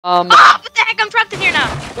Ah! What the heck? I'm trapped in here now!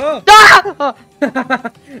 Oh. Ah!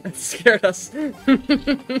 That scared us. I wonder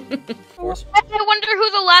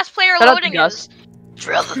who the last player Shut up, loading Gus. is.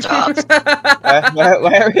 Drill the tops!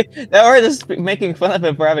 Why are we? Now we're just making fun of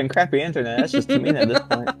him for having crappy internet. That's just mean at this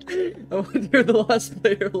point. I wonder who the last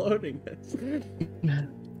player loading is.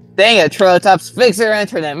 Dang it, Trilotops, fix your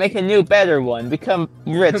internet. Make a new, better one. Become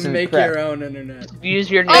rich and Make crap. your own internet.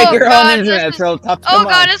 Use your Oh, Make your God, own internet, this is- Trilotops. Oh Come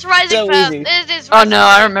god, on. it's rising So fast. easy. It is Oh rising no,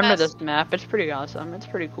 I very remember fast. this map. It's pretty awesome. It's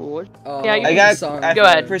pretty cool. Oh, Yeah, you I can got. song. I, Go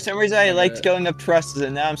ahead. For some reason, I liked going up trusses,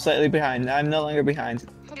 and now I'm slightly behind. I'm no longer behind.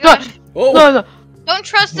 God, Oh, No. don't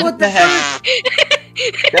trust him. What the heck?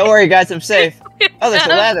 Don't worry, guys. I'm safe. Oh, there's a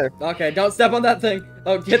ladder. okay, don't step on that thing.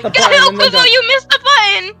 Oh, hit the No, button and then Kubo, you missed the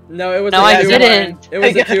button! No, it was No, a I 2 didn't. button. It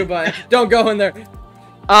was a 2 button. Don't go in there.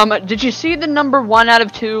 Did you see the number 1 out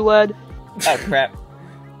of 2 led? Oh crap.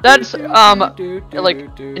 That's like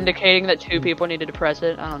Do. indicating that 2 people needed to press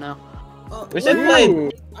it. I don't know. We should play. Ooh.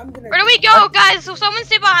 Where do we go, guys? So someone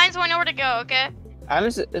stay behind so I know where to go, okay? I'm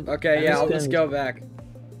just. Okay, yeah, I'll just go back. Where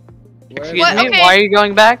Excuse What? me. Okay. Why are you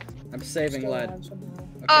going back? I'm saving lead.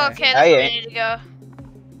 Oh, okay, that's I where we ain't. need to go.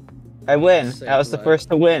 I win. Save I was the life. first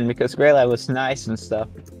to win because Greylite was nice and stuff.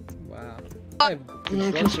 Wow.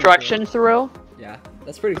 Construction thrill. Yeah,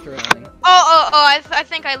 that's pretty thrilling. I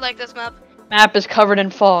think I like this map. Map is covered in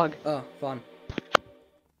fog. Oh, fun.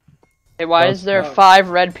 Hey, why Oh, is there no. 5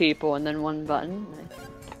 red people and then 1 button?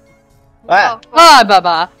 Ah, Oh, Ah,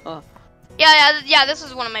 baba. Oh. yeah, this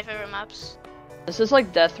is one of my favorite maps. This is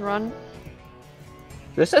like Death Run.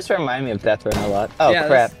 this just reminds me of Death Run a lot. Oh yeah,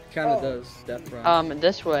 crap. kind of does Death Run.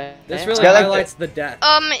 This way. This Eh? really Yeah, like highlights the death.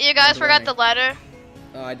 You guys Of forgot running. the ladder.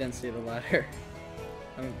 Oh, I didn't see the ladder.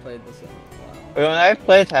 I haven't played this in a while. When I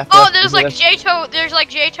played half. Oh, there's like J-toe. There's like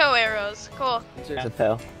J-toe arrows. Cool. There's a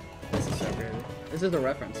tail. This is so crazy. This is the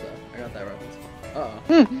reference, though. I got that reference.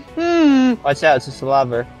 Uh Hmm. Watch out, it's just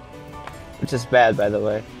lava. Which is bad, by the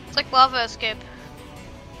way. It's like lava escape.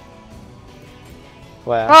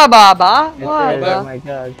 Wow. Ah, baba. It Why? is, oh my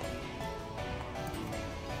god.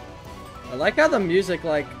 I like how the music,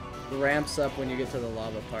 like, ramps up when you get to the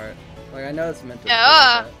lava part. Like, I know it's meant to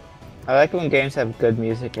Yeah. be I like when games have good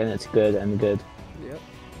music and it's good and good. but- Yep.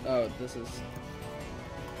 Oh, this is...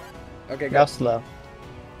 Okay, Now go. slow.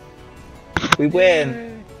 We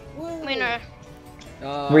win! Winner.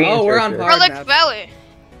 Oh, we're on hard Relic map. Valley.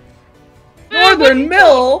 Northern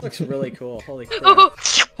Mill! Looks really cool. Holy crap. Oh,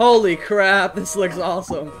 Holy crap, this looks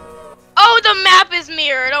awesome. the map is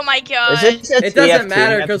mirrored. Oh my god. Is this a It doesn't TF2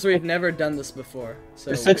 matter map? because we've never done this before. So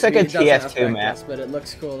This looks like a it doesn't TF2 affect map. us, but it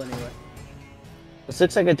looks cool anyway. This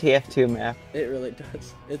looks like a TF2 map. It really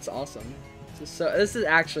does. It's awesome. This is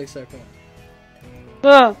actually so cool.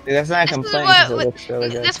 Ah. Dude, that's not a This is complaint what- 'cause it looks really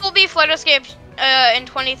good. This will be Flood Escape in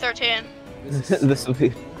 2013. This is This will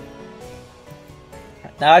be.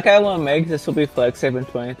 Now, like I want to make this will be Flexape in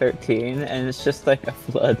 2013, and it's just like a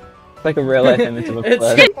flood, like a real life image of a It's-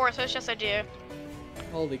 flood. Of course, it's just a deer.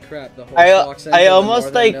 holy crap. The whole I walks into I the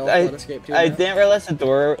almost Northern like Mill I Flood Escape 2 I map. didn't realize the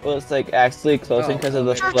door was like actually closing Oh, because of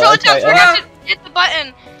the okay. flood. So I Forgot to hit the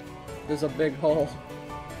button. There's a big hole.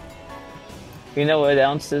 you know what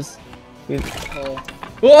else is? Hole.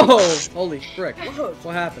 Whoa! Holy frick!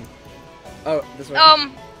 What happened? Oh, this way.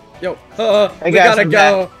 Yo, Hey we guys, gotta I'm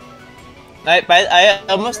go. I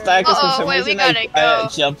almost died because for Uh-oh, some wait, we reason I gotta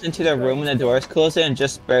go. jumped into the room when the doors closed and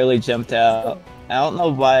just barely jumped out. I don't know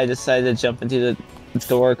why I decided to jump into the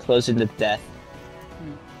door closing to death.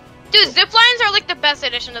 Dude, zip lines are like the best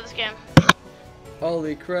addition to this game.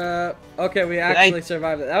 Holy crap! Okay, we I- actually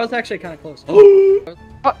survived it. That was actually kind of close. Oh.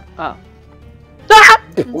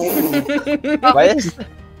 Why does,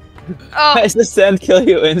 Oh, why does the sand kill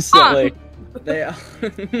you instantly? they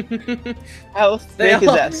How they thick is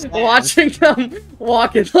all that sand? watching them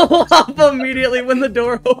walk in the lava immediately when the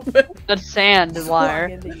door opened. The sand wire.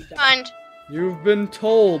 and You've been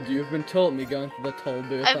told. Me going to the toll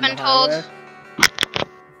booth. I've on been the told. highway.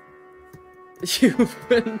 You've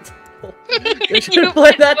been told. You should You've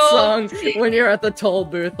play been that told. song when you're at the toll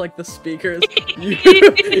booth, like the speakers.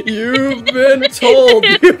 You've been told.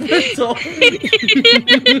 You've been told.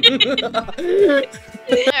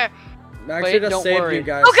 there. Maxter Wait, just don't saved worry. you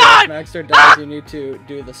guys. Oh, so God! if Maxter dies, you need to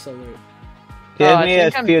do the salute. Give Oh, I me a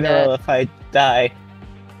think I'm funeral dead. if I die.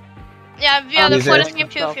 Yeah, the These Flood are- Escape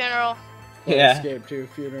 2 funeral. Yeah. Escape to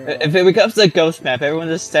funeral. If it becomes a ghost map, everyone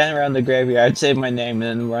just stand around the graveyard, say my name,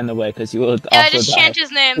 and then run away because you will Yeah, also just die. chant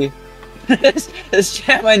his name. Just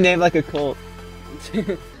chant my name like a cult.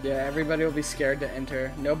 Yeah, everybody will be scared to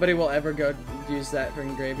enter. Nobody will ever go use that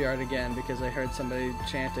freaking graveyard again because I heard somebody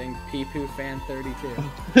chanting Pee Poo Fan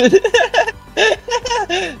 32.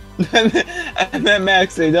 I meant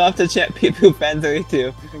Max, so you don't have to chant Pee Poo Fan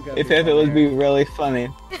 32. If it would be really funny.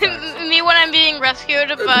 Me when I'm being rescued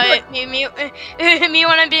by me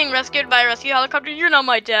when I'm being rescued by a rescue helicopter. You're not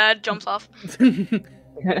my dad. Jumps off.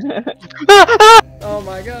 Oh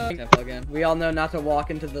my god. Can't plug in. We all know not to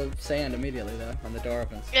walk into the sand immediately though when the door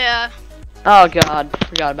opens. Yeah. Oh god,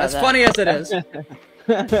 forgot about As that. funny as it is.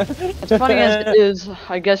 As funny as it is,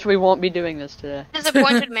 I guess we won't be doing this today.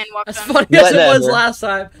 Disappointed man walked As on. funny as it was Whatever. last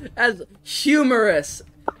time, as humorous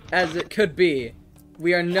as it could be,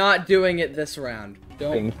 we are not doing it this round.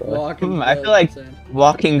 Don't walk into I the feel like sand.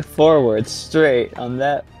 walking forward straight on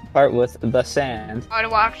that part with the sand. I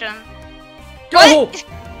walked in. Go!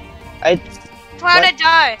 I. How did I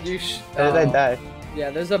die? You How did I die? Yeah,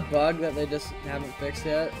 there's a bug that they just haven't fixed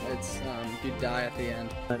yet. It's you die at the end.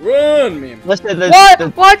 Run, meme. Listen, the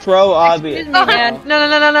What? pro obby. Excuse me, man.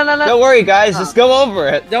 No. Don't worry, guys. Just go over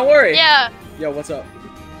it. Don't worry. Yeah. Yo, what's up?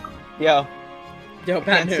 Yo, Yo, I bad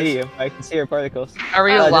can't news. see you. I can see your particles. Are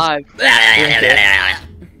we just- alive? Drink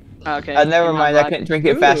Okay. never you're mind. not I alive. couldn't drink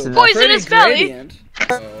it Ooh, fast enough. Poison pretty his belly. gradient.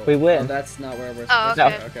 We win. Oh, that's not where we're Oh, supposed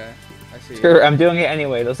okay. to. Okay. I see. Sure, I'm doing it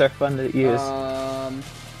anyway. Those are fun to use.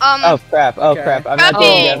 Oh crap! Oh okay. crap! I'm not Crappy.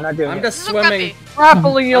 doing it. I'm not doing I'm it. just This is swimming.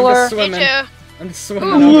 Grappling I'm just Me swimming. too. I'm just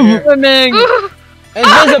swimming over here. Swimming.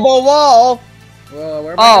 Invisible wall. Whoa,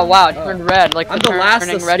 where am I Oh going? wow, it Oh. turned red like I'm the last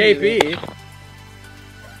turning red movie. escapee.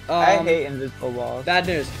 I hate invisible walls. Bad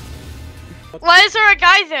news. Why is there a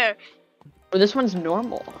guy there? Oh, this one's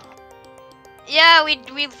normal. Yeah, we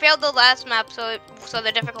failed the last map, so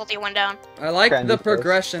the difficulty went down. I like Trendy the first.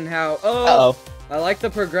 progression how. Uh-oh. I like the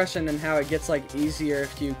progression and how it gets like easier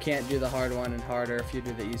if you can't do the hard one and harder if you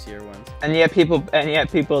do the easier ones. And yet people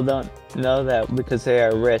don't know that because they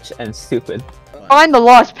are rich and stupid. Find the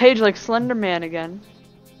lost page like Slender Man again.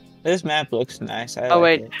 This map looks nice. I Oh like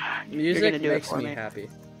wait, it. Music gonna do it makes for me me. happy.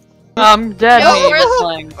 I'm dead. Yo, me where's-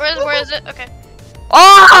 playing. Where is it? Okay.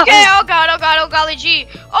 Oh! Okay. Oh god. Oh god. Oh golly gee.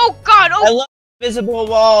 Oh god. I Oh. love invisible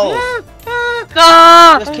walls.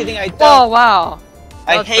 Ah! Just kidding. I don't. Oh wow.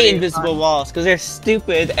 I That's hate pretty invisible fun. walls because they're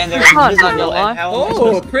stupid and they're Come on, not invisible. gonna And how am I Oh,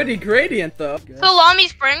 supposed pretty gradient though. Salami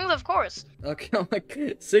Springs, of course. Okay, I'm like,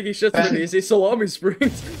 Siggy shit's pretty easy. Salami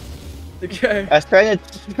Springs. Okay. I was trying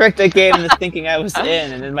to trick the game into thinking I was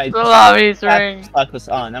in, and then my Salami caps ring. lock was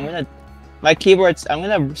on. I'm gonna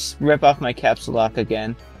rip off my caps lock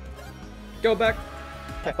again. Go back.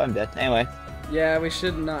 Yep, I'm dead. Anyway, Yeah, we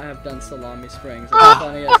should not have done Salami Springs. It's Ah!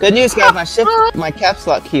 funny as good news, guys. My caps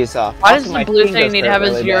lock key is off. Why Also, does my the blue fingers thing need to hurt have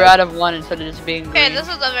a really 0 bad. out of 1 instead of just being green? Okay, this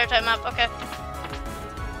is the Vertime map. Okay.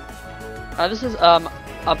 This is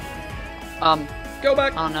Go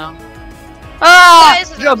back. I don't know. Ah!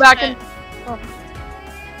 Guys, Go back and.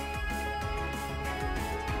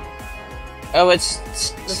 Oh, it's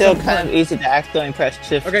still kind of easy to accidentally press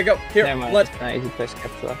shift. Okay, go. Here, Never mind. let. It's not easy to press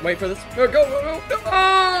caps lock. Wait for this. Go, go, go, go. go.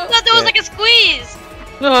 I thought there was like a squeeze.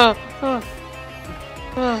 Oh,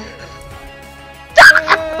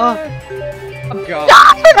 God.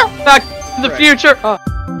 Back to the future.